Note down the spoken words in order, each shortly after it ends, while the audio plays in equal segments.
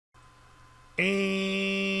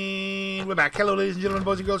And we're back. Hello, ladies and gentlemen,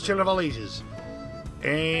 boys and girls, children of all ages.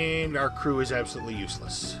 And our crew is absolutely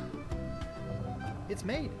useless. It's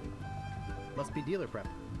made. Must be dealer prep.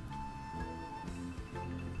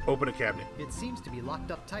 Open a cabinet. It seems to be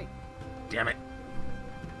locked up tight. Damn it.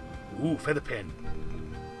 Ooh, feather pen.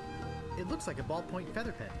 It looks like a ballpoint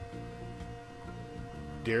feather pen.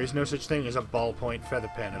 There is no such thing as a ballpoint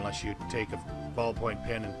feather pen unless you take a ballpoint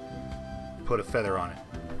pen and put a feather on it.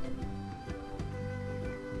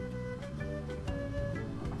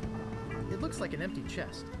 It looks like an empty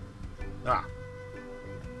chest. Ah.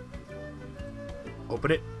 Open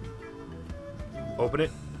it. Open it.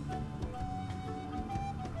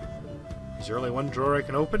 Is there only one drawer I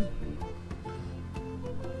can open?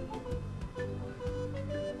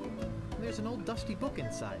 There's an old dusty book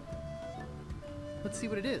inside. Let's see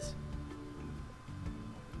what it is.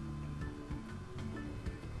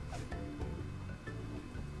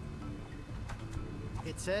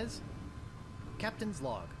 It says, Captain's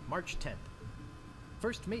Log, March 10th.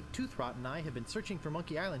 First Mate Toothrot and I have been searching for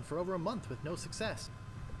Monkey Island for over a month with no success.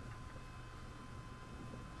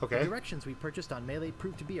 Okay. The directions we purchased on Melee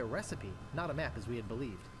proved to be a recipe, not a map as we had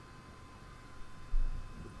believed.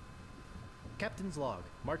 Captain's Log,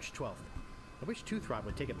 March 12th. I wish Toothrot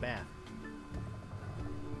would take a bath.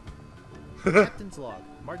 Captain's Log,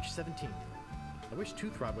 March 17th. I wish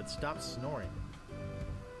Toothrot would stop snoring.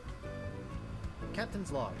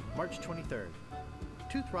 Captain's Log, March 23rd.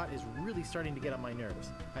 Toothrot is really starting to get on my nerves.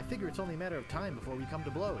 I figure it's only a matter of time before we come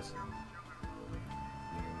to blows.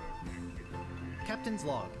 Captain's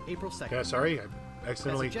Log, April 2nd. Yeah, sorry, I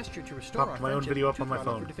accidentally As a gesture to restore popped our my own friendship, video up on my Toothrot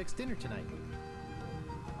phone. offered to fix dinner tonight.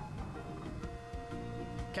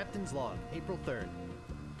 Captain's Log, April 3rd.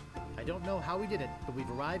 I don't know how we did it, but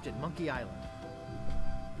we've arrived at Monkey Island.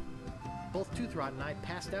 Both Toothrot and I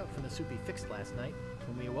passed out from the soup he fixed last night.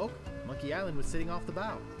 When we awoke, Monkey Island was sitting off the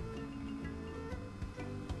bow.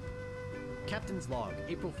 Captain's Log,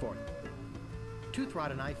 April 4th.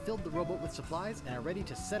 Toothrot and I filled the rowboat with supplies and are ready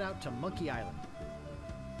to set out to Monkey Island.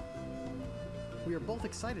 We are both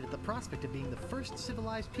excited at the prospect of being the first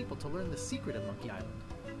civilized people to learn the secret of Monkey Island.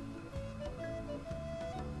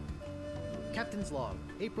 Captain's Log,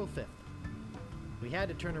 April 5th. We had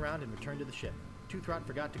to turn around and return to the ship. Toothrot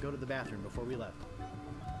forgot to go to the bathroom before we left.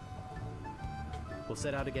 We'll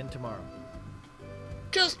set out again tomorrow.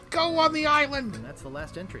 Just go on the island! And that's the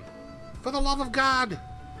last entry. For the love of God!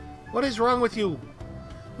 What is wrong with you?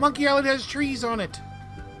 Monkey Island has trees on it!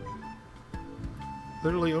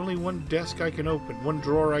 Literally only one desk I can open. One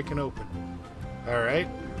drawer I can open. Alright.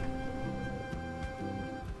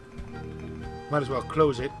 Might as well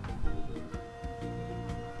close it.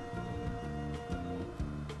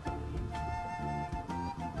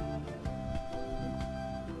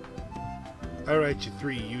 Alright, you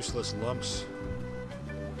three useless lumps.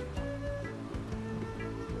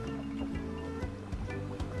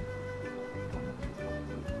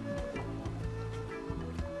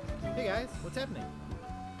 Hey guys, what's happening?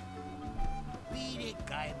 Beat it,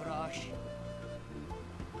 Guybrush.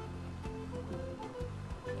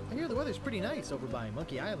 I hear the weather's pretty nice over by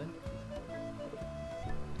Monkey Island.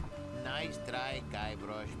 Nice try,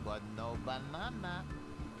 Guybrush, but no banana.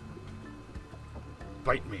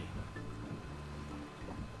 Bite me.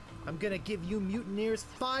 I'm gonna give you mutineers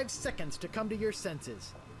 5 seconds to come to your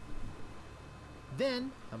senses.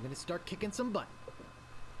 Then, I'm gonna start kicking some butt.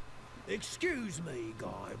 Excuse me,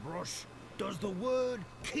 Guybrush. Does the word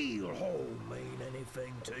keelhole mean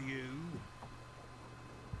anything to you?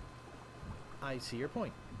 I see your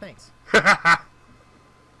point. Thanks.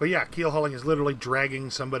 But yeah, keel hauling is literally dragging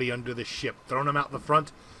somebody under the ship, throwing them out the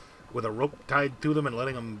front with a rope tied to them and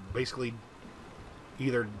letting them basically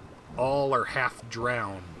either all or half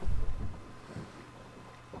drown.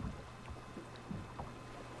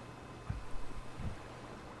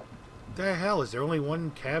 The hell, is there only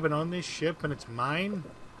one cabin on this ship and it's mine?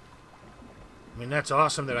 I mean, that's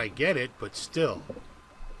awesome that I get it, but still.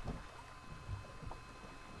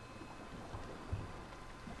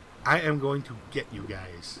 I am going to get you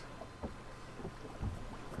guys.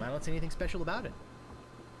 I don't see anything special about it.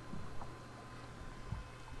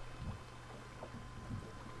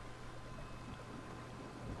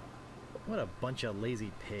 What a bunch of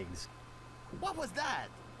lazy pigs. What was that?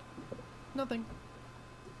 Nothing.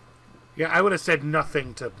 Yeah, I would have said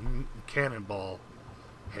nothing to Cannonball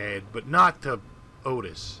Head, but not to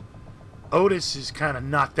Otis. Otis is kind of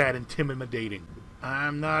not that intimidating.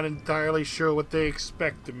 I'm not entirely sure what they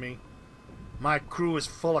expect of me. My crew is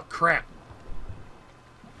full of crap.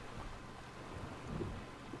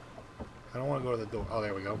 I don't want to go to the door. Oh,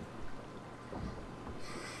 there we go.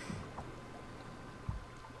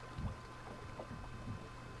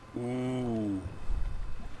 Ooh.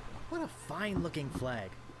 What a fine-looking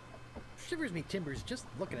flag. Shivers me timbers just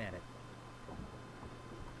looking at it.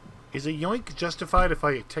 Is a yoink justified if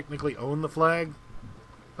I technically own the flag?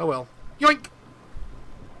 Oh well. Yoink!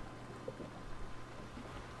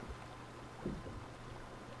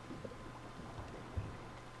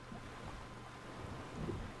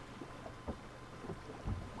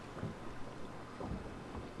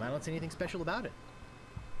 I don't see anything special about it.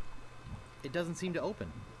 It doesn't seem to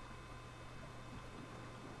open.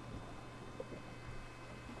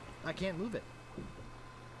 I can't move it.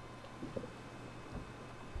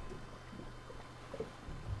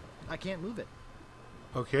 I can't move it.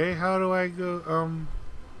 Okay, how do I go,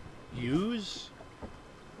 use?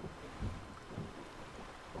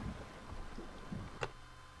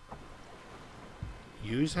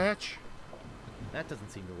 Use hatch? That doesn't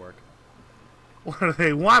seem to work. What do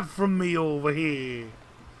they want from me over here?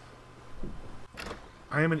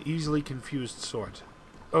 I am an easily confused sort.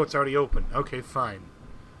 Oh, it's already open. Okay, fine.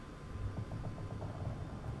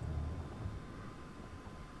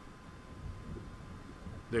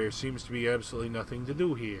 There seems to be absolutely nothing to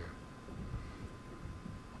do here.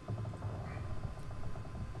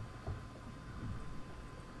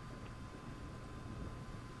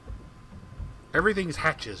 Everything's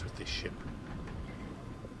hatches with this ship.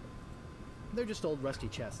 They're just old rusty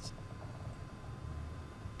chests.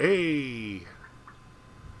 Hey!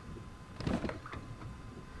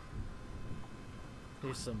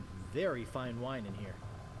 There's some very fine wine in here.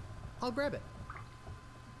 I'll grab it.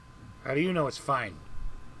 How do you know it's fine?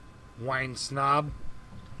 Wine snob.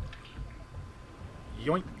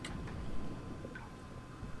 Yoink.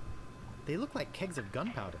 They look like kegs of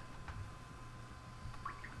gunpowder.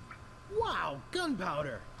 Wow,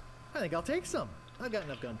 gunpowder! I think I'll take some. I've got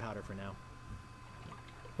enough gunpowder for now.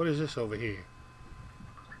 What is this over here?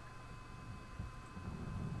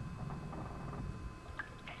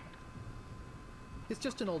 It's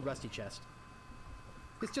just an old rusty chest.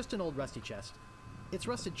 It's just an old rusty chest. It's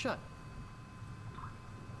rusted shut.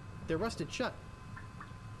 They're rusted shut.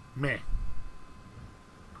 Meh.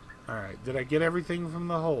 Alright, did I get everything from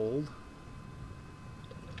the hold?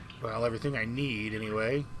 Well, everything I need,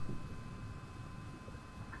 anyway.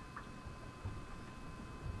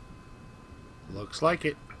 Looks like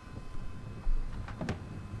it.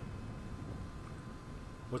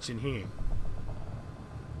 What's in here?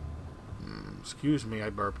 Excuse me, I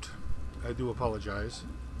burped. I do apologize.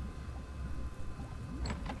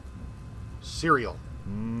 Cereal.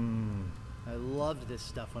 I loved this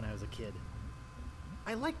stuff when I was a kid.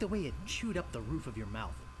 I liked the way it chewed up the roof of your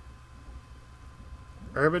mouth.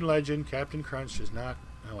 Urban legend, Captain Crunch is not...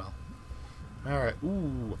 Oh well. Alright,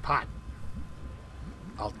 ooh, a pot.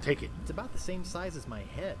 I'll take it. It's about the same size as my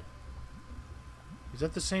head. Is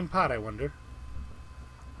that the same pot, I wonder?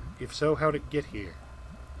 If so, how'd it get here?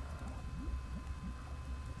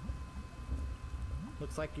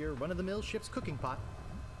 Looks like your run-of-the-mill ship's cooking pot.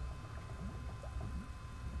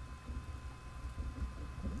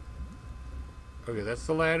 Okay, that's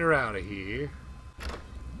the ladder out of here.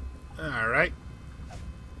 Alright.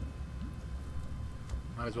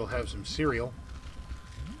 Might as well have some cereal.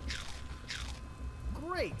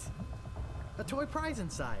 Great! A toy prize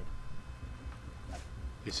inside.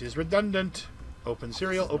 This is redundant. Open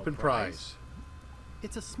cereal, This is no open prize. prize.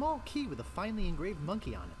 It's a small key with a finely engraved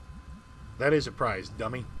monkey on it. That is a prize,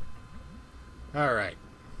 dummy. Alright.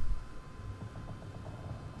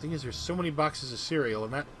 Thing is, there's so many boxes of cereal,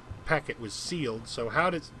 and that packet was sealed, so how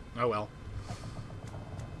did... Oh well.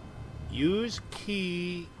 Use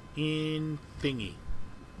key in thingy.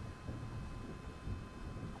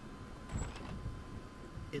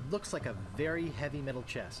 It looks like a very heavy metal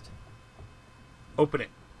chest. Open it.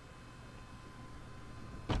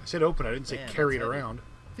 I said open, I didn't say Man, carry it that's heavy. around.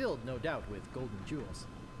 Filled, no doubt, with golden jewels.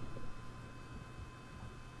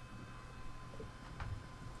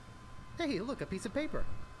 Hey, look, a piece of paper.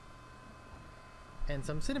 And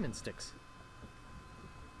some cinnamon sticks.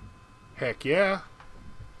 Heck yeah.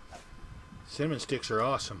 Cinnamon sticks are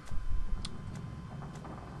awesome.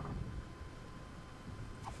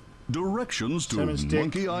 Directions to Cinnamon stick,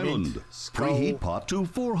 Monkey Island. mint, skull, Preheat pot to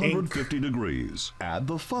 450 degrees. Add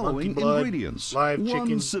the following monkey blood, ingredients. live 1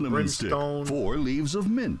 chicken, cinnamon brimstone. stick, 4 leaves of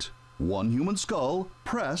mint, 1 human skull,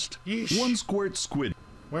 pressed, Yeesh. 1 squirt squid.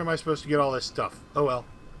 Where am I supposed to get all this stuff? Oh well.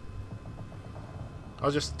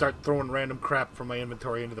 I'll just start throwing random crap from my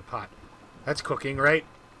inventory into the pot. That's cooking, right?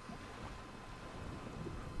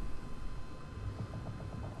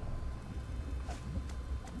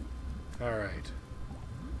 Alright.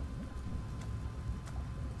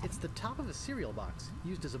 It's the top of a cereal box,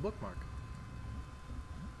 used as a bookmark.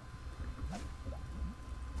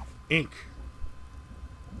 Ink.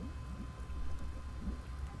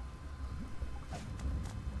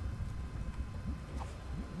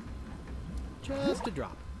 Just a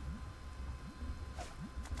drop.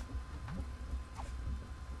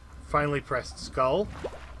 Finely pressed skull.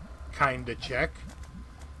 Kinda check.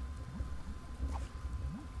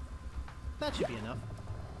 That should be enough.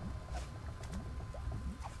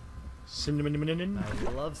 Cinnamon.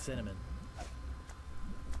 I love cinnamon.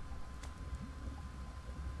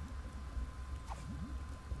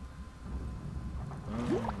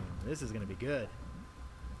 This is gonna be good.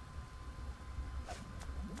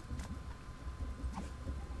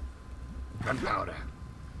 Gunpowder.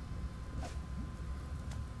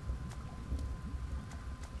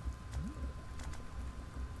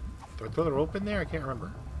 Do I throw the rope in there? I can't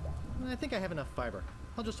remember. I think I have enough fiber.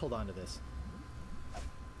 I'll just hold on to this.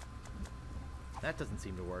 That doesn't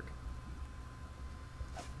seem to work.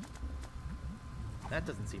 That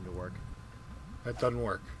doesn't seem to work. That doesn't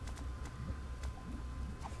work.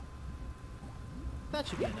 That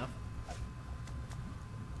should be enough.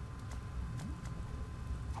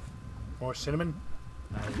 More cinnamon.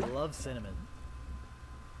 I love cinnamon.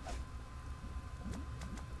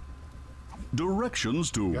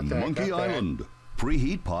 Directions to Got that, Monkey got that. Island.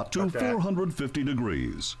 Preheat pot to Got that. 450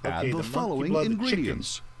 degrees. Okay, Add the the monkey following blood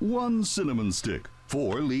ingredients. 1 cinnamon stick,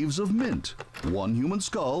 4 leaves of mint, 1 human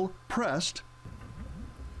skull, pressed,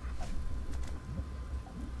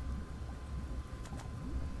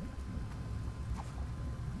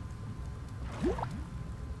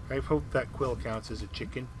 I hope that quill counts as a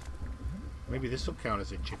chicken. Maybe this will count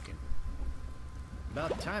as a chicken.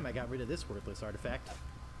 About time I got rid of this worthless artifact.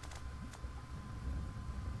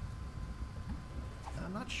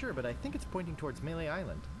 I'm not sure, but I think it's pointing towards Melee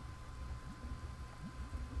Island.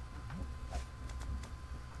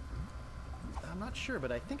 I'm not sure,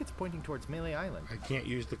 but I think it's pointing towards Melee Island. I can't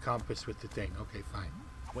use the compass with the thing. Okay, fine.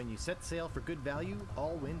 When you set sail for good value,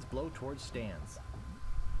 all winds blow towards stands.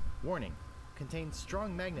 Warning. Contains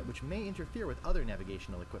strong magnet which may interfere with other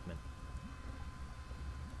navigational equipment.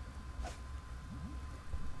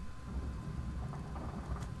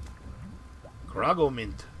 Carago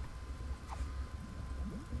mint.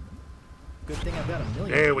 Good thing I've got a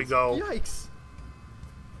million. There we go. Yikes!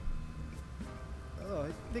 Oh,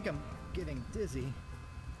 I think I'm getting dizzy.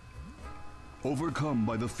 Overcome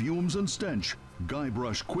by the fumes and stench,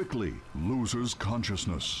 Guybrush quickly loses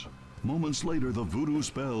consciousness. Moments later, the voodoo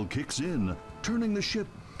spell kicks in, turning the ship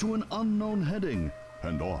to an unknown heading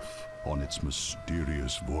and off on its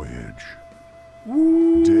mysterious voyage.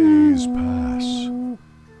 Days pass.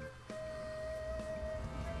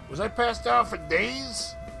 Was I passed out for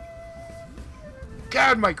days?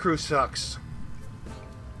 God, my crew sucks.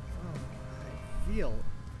 I feel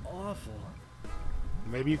awful.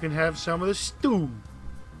 Maybe you can have some of the stew.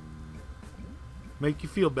 Make you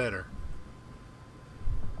feel better.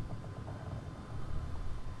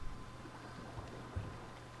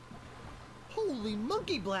 Holy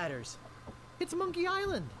monkey bladders! It's Monkey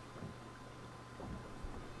Island!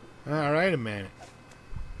 Alright, a minute.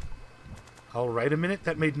 Alright, a minute?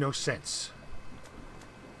 That made no sense.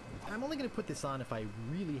 I'm only going to put this on if I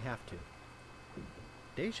really have to.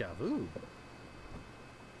 Deja vu.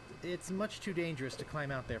 It's much too dangerous to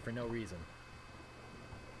climb out there for no reason.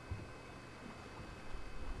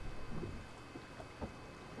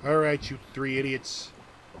 Alright, you 3 idiots.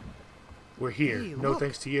 We're here. Hey, No look.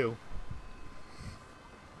 thanks to you.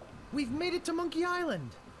 We've made it to Monkey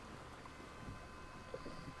Island!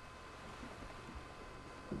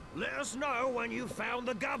 Let us know when you found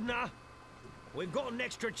the governor. We've got an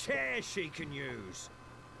extra chair she can use.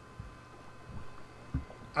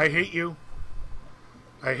 I hate you.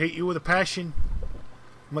 I hate you with a passion.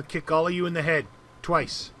 I'm gonna kick all of you in the head.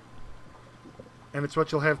 Twice. And it's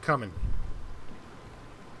what you'll have coming.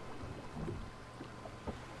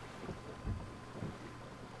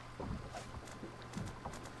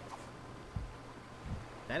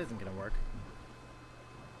 That isn't going to work.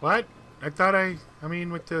 What? I thought I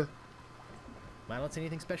mean with the... I don't see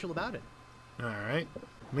anything special about it. Alright.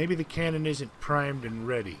 Maybe the cannon isn't primed and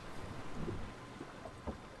ready.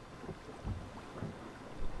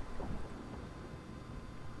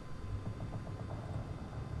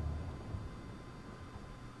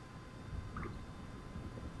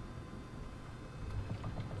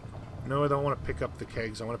 No, I don't want to pick up the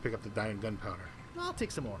kegs. I want to pick up the diamond gunpowder. I'll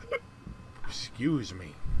take some more. Excuse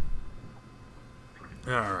me.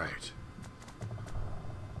 Alright.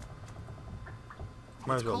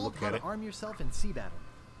 Might as It's well called look How at to it. Arm Yourself in Sea Battle.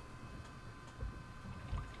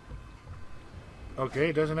 Okay,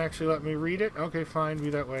 it doesn't actually let me read it. Okay, fine, be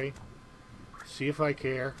that way. See if I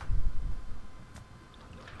care.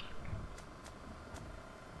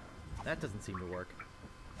 That doesn't seem to work.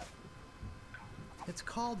 It's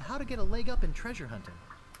called How to Get a Leg Up in Treasure Hunting.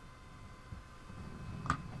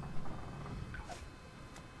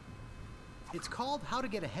 It's called How to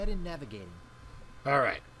Get Ahead in Navigating. All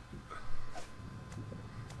right.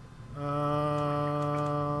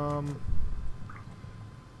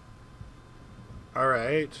 All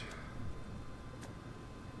right.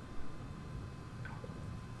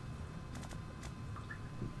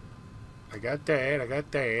 I got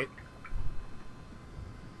that.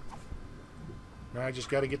 Now I just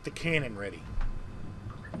got to get the cannon ready.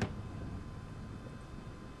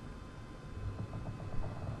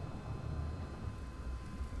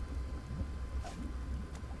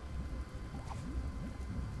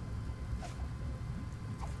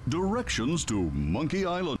 Directions to Monkey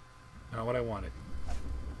Island. Not what I wanted.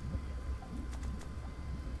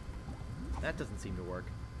 That doesn't seem to work.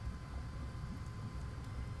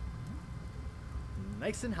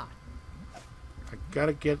 Nice and hot. I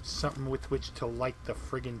gotta get something with which to light the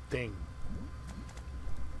friggin' thing.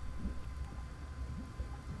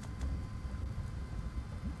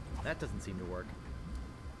 That doesn't seem to work.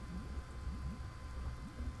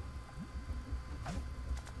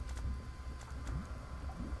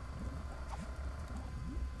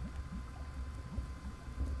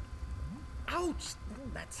 Ouch!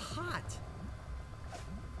 That's hot!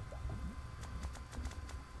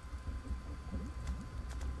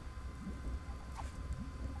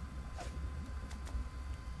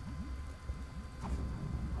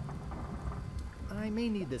 I may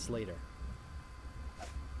need this later.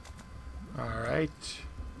 Alright.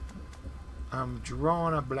 I'm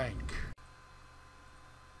drawing a blank.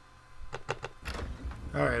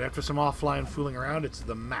 Alright, after some offline fooling around, it's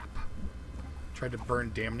the map. Tried to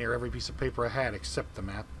burn damn near every piece of paper I had except the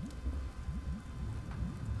map.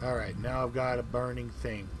 Alright, now I've got a burning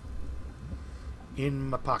thing in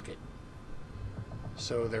my pocket.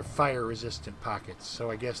 So they're fire resistant pockets.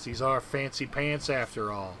 So I guess these are fancy pants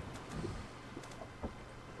after all.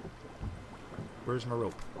 Where's my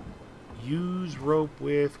rope? Use rope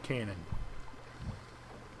with cannon.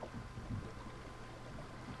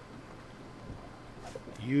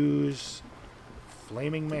 Use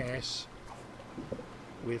flaming mass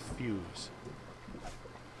with fuse.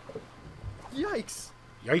 Yikes!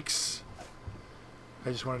 Yikes!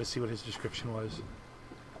 I just wanted to see what his description was.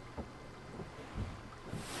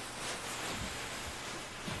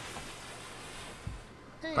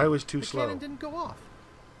 Hey, I was too the slow. cannon didn't go off.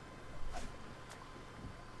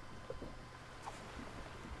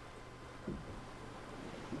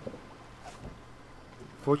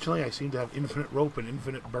 Fortunately, I seem to have infinite rope and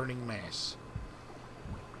infinite burning mass.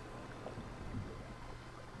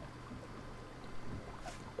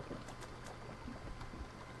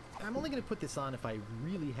 I'm only going to put this on if I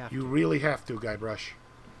really have You to. really have to, Guybrush.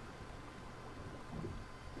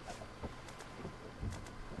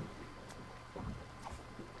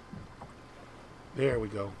 There we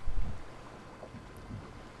go.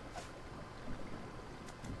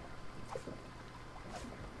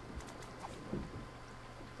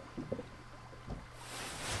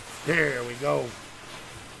 There we go.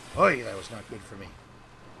 Oy, that was not good for me.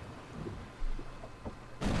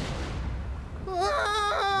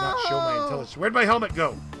 Not show my intelligence. Where'd my helmet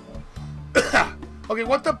go? Okay,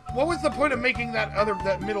 what was the point of making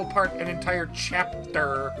that middle part an entire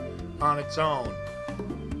chapter on its own?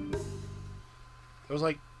 It was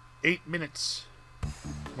like 8 minutes.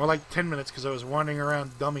 More like 10 minutes because I was wandering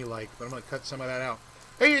around dummy-like, but I'm going to cut some of that out.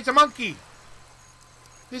 Hey, it's a monkey!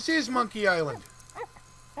 This is Monkey Island.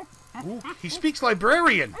 Ooh, he speaks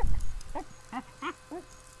librarian.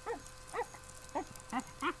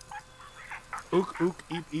 Ook, ook,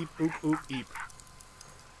 eep, eep, ook, ook, eep.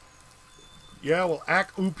 Yeah, well,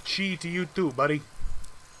 ack, oop, chi to you too, buddy.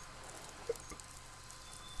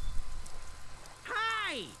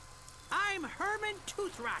 Hi! I'm Herman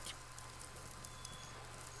Toothrot.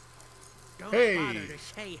 Don't Hey. bother to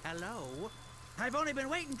say hello. I've only been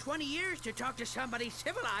waiting 20 years to talk to somebody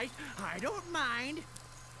civilized. I don't mind.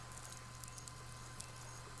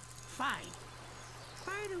 Fine.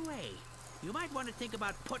 By the way, you might want to think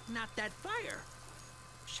about putting out that fire.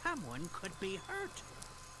 Someone could be hurt.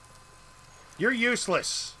 You're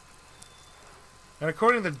useless. And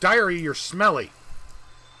according to the diary, you're smelly.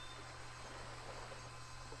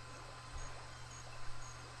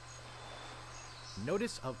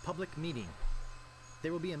 Notice of public meeting.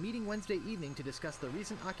 There will be a meeting Wednesday evening to discuss the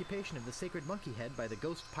recent occupation of the sacred monkey head by the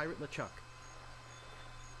ghost pirate LeChuck,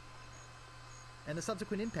 and the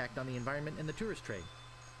subsequent impact on the environment and the tourist trade.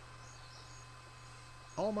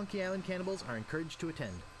 All Monkey Island cannibals are encouraged to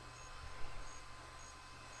attend.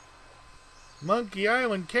 Monkey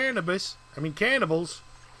Island cannabis. I mean cannibals.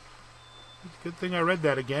 Good thing I read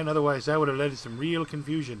that again, otherwise that would have led to some real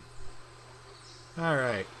confusion.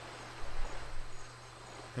 Alright.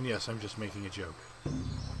 And yes, I'm just making a joke.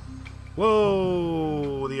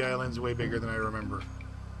 Whoa! The island's way bigger than I remember.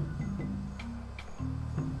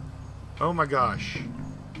 Oh my gosh.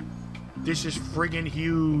 This is friggin'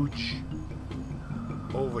 huge.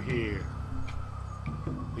 Over here.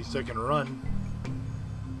 At least I can run.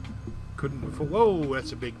 Couldn't before. Whoa,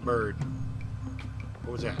 that's a big bird.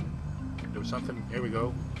 What was that? There was something. Here we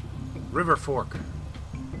go. River fork.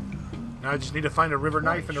 Now I just need to find a river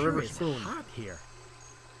knife and a river spoon. It's hot here.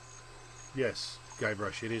 Yes,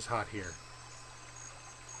 Guybrush, it is hot here.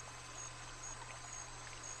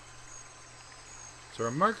 It's a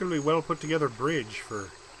remarkably well put together bridge for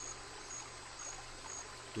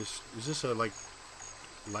this. Is this a like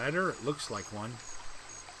ladder? It looks like one.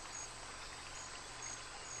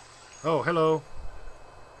 Oh, hello.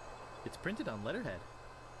 It's printed on letterhead.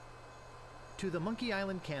 To the Monkey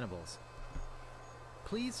Island cannibals.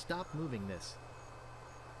 Please stop moving this.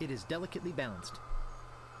 It is delicately balanced.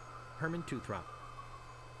 Herman Toothrot.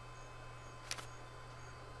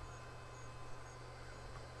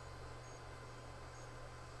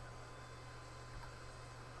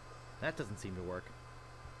 That doesn't seem to work.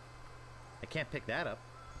 I can't pick that up.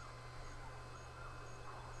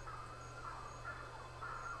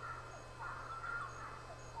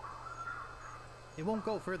 It won't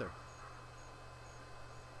go further.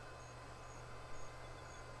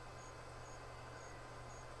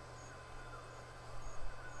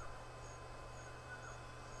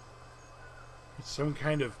 It's some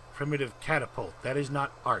kind of primitive catapult. That is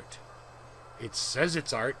not art. It says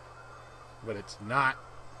it's art, but it's not.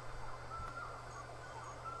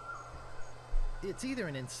 It's either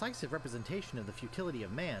an incisive representation of the futility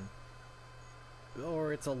of man,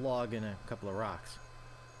 or it's a log and a couple of rocks.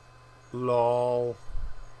 Lol.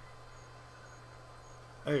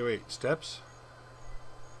 Hey, wait, steps?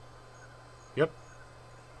 Yep.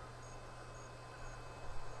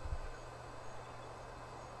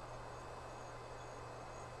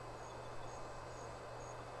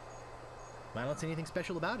 I don't see anything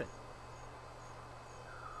special about it.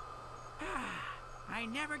 I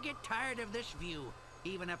never get tired of this view,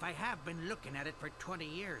 even if I have been looking at it for 20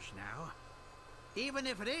 years now. Even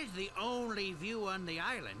if it is the only view on the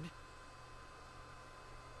island.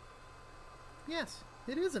 Yes,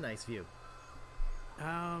 it is a nice view.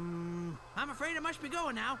 I'm afraid I must be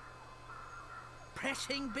going now.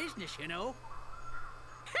 Pressing business, you know.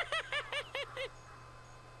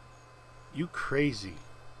 You crazy.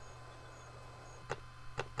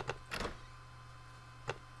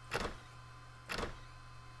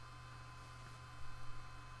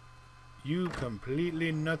 You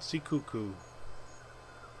completely nutsy cuckoo.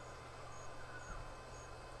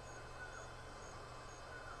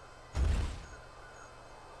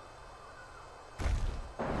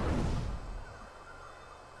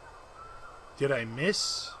 Did I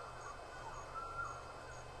miss?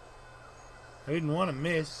 I didn't want to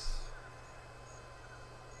miss.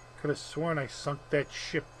 Could have sworn I sunk that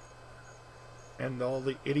ship and all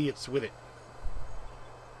the idiots with it.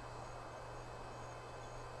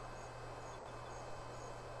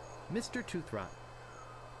 Mr. Toothrot,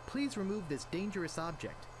 please remove this dangerous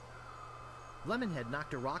object. Lemonhead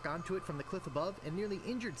knocked a rock onto it from the cliff above and nearly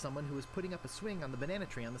injured someone who was putting up a swing on the banana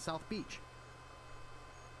tree on the South Beach.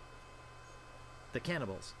 The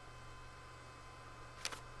cannibals.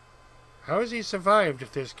 How has he survived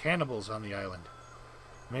if there's cannibals on the island?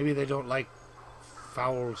 Maybe they don't like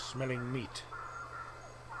foul-smelling meat.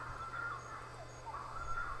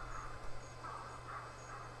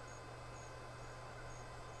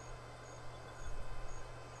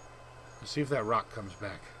 Let's see if that rock comes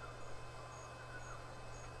back.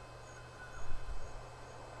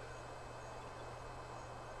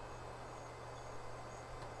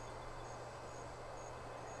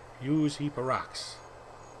 Use heap of rocks.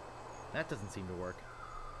 That doesn't seem to work.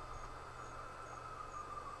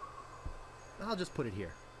 I'll just put it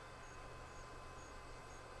here.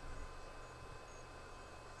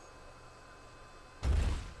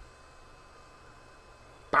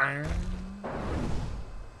 Bang.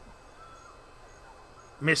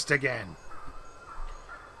 Missed again.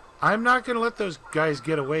 I'm not going to let those guys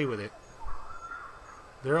get away with it.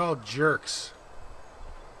 They're all jerks.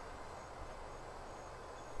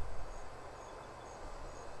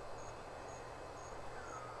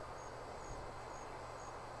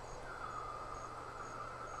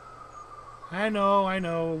 I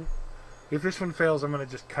know. If this one fails, I'm going to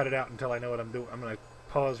just cut it out until I know what I'm doing. I'm going to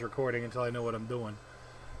pause recording until I know what I'm doing.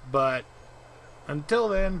 But until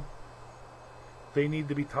then, They need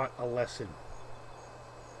to be taught a lesson.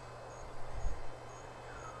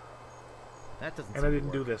 That doesn't And I seem to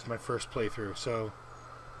didn't do work. this my first playthrough, so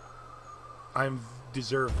I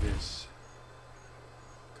deserve this.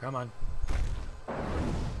 Come on.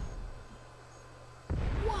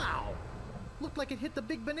 Wow! Looked like it hit the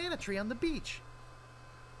big banana tree on the beach.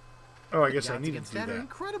 Oh, I The guess I odds needed against to do that are that.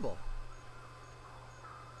 incredible.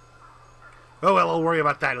 Oh, well, I'll worry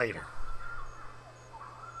about that later.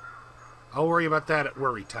 I'll worry about that at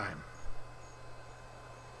worry time.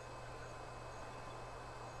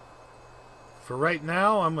 For right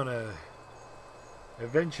now, I'm gonna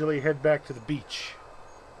eventually head back to the beach.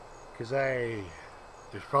 Because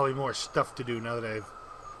there's probably more stuff to do now that I've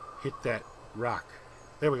hit that rock.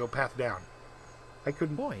 There we go, path down. I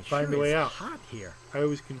couldn't Boy, it find sure the way is out. hot here. I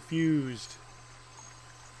was confused.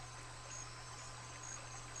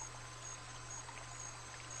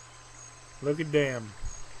 Look at damn.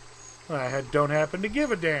 Don't happen to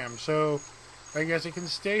give a damn, so I guess I can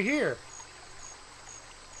stay here.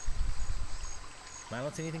 I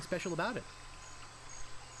don't see anything special about it.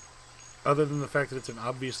 Other than the fact that it's an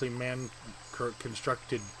obviously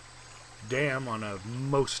man-constructed dam on a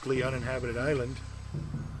mostly uninhabited island.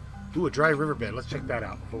 Ooh, a dry riverbed. Let's check that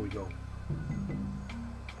out before we go.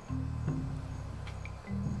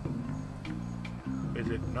 Is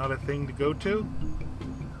it not a thing to go to?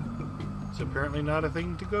 It's apparently not a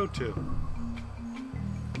thing to go to.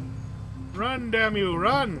 Run, damn you,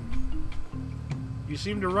 run! You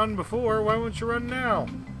seemed to run before, why won't you run now?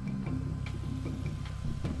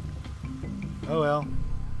 Oh well.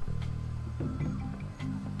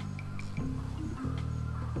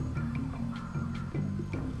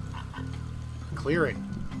 Clearing.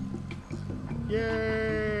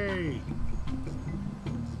 Yay!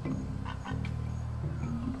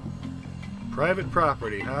 Private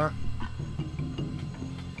property, huh?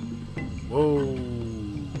 Whoa.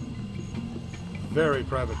 Very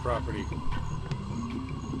private property.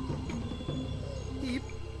 Eep.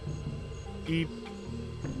 Eep.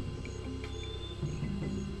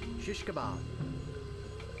 Shish kebab.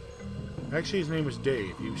 Actually, his name was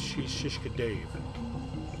Dave. He's Shishka Dave.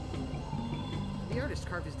 The artist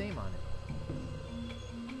carved his name on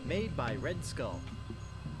it. Made by Red Skull.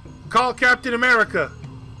 Call Captain America!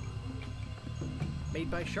 Made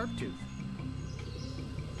by Sharptooth.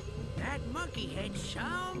 That monkey head's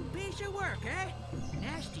some piece of work, eh?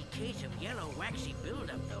 Nasty case of yellow waxy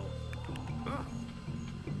buildup, though. Ugh.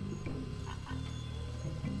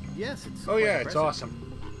 Yes, it's Oh quite yeah, it's impressive. awesome.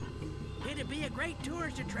 It'd be a great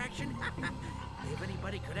tourist attraction if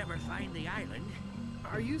anybody could ever find the island.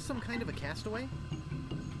 Are you some kind of a castaway?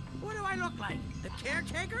 What do I look like? The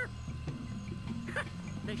caretaker?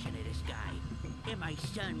 Listen to this guy. Am I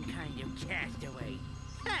some kind of castaway?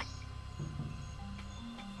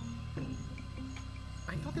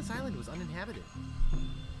 I thought this island was uninhabited.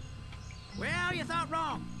 Well, you thought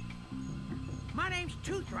wrong. My name's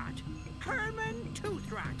Toothrot. Herman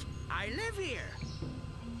Toothrot. I live here.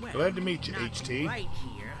 Well, Glad to meet you, not HT. right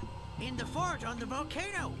here. In the fort on the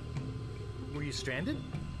volcano. Were you stranded?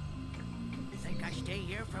 You think I stay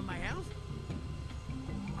here for my health?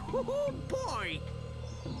 Oh, boy!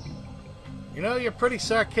 You know, you're pretty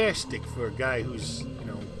sarcastic for a guy who's, you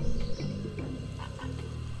know...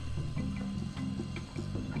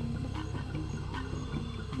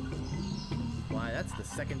 Why, that's the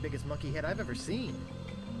second biggest monkey head I've ever seen.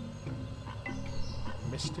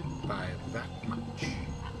 missed it by that much.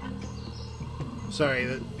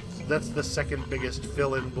 Sorry, that's the second biggest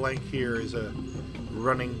fill-in blank here is a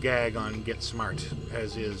running gag on Get Smart,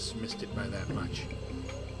 as is missed it by that much.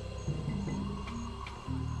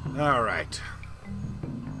 Alright.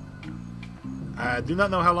 I do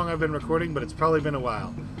not know how long I've been recording, but it's probably been a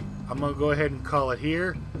while. I'm going to go ahead and call it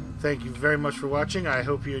here. Thank you very much for watching. I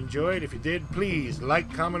hope you enjoyed. If you did, please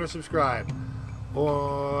like, comment, or subscribe.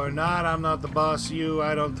 Or not, I'm not the boss of you.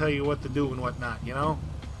 I don't tell you what to do and what not, you know?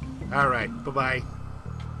 Alright, bye-bye.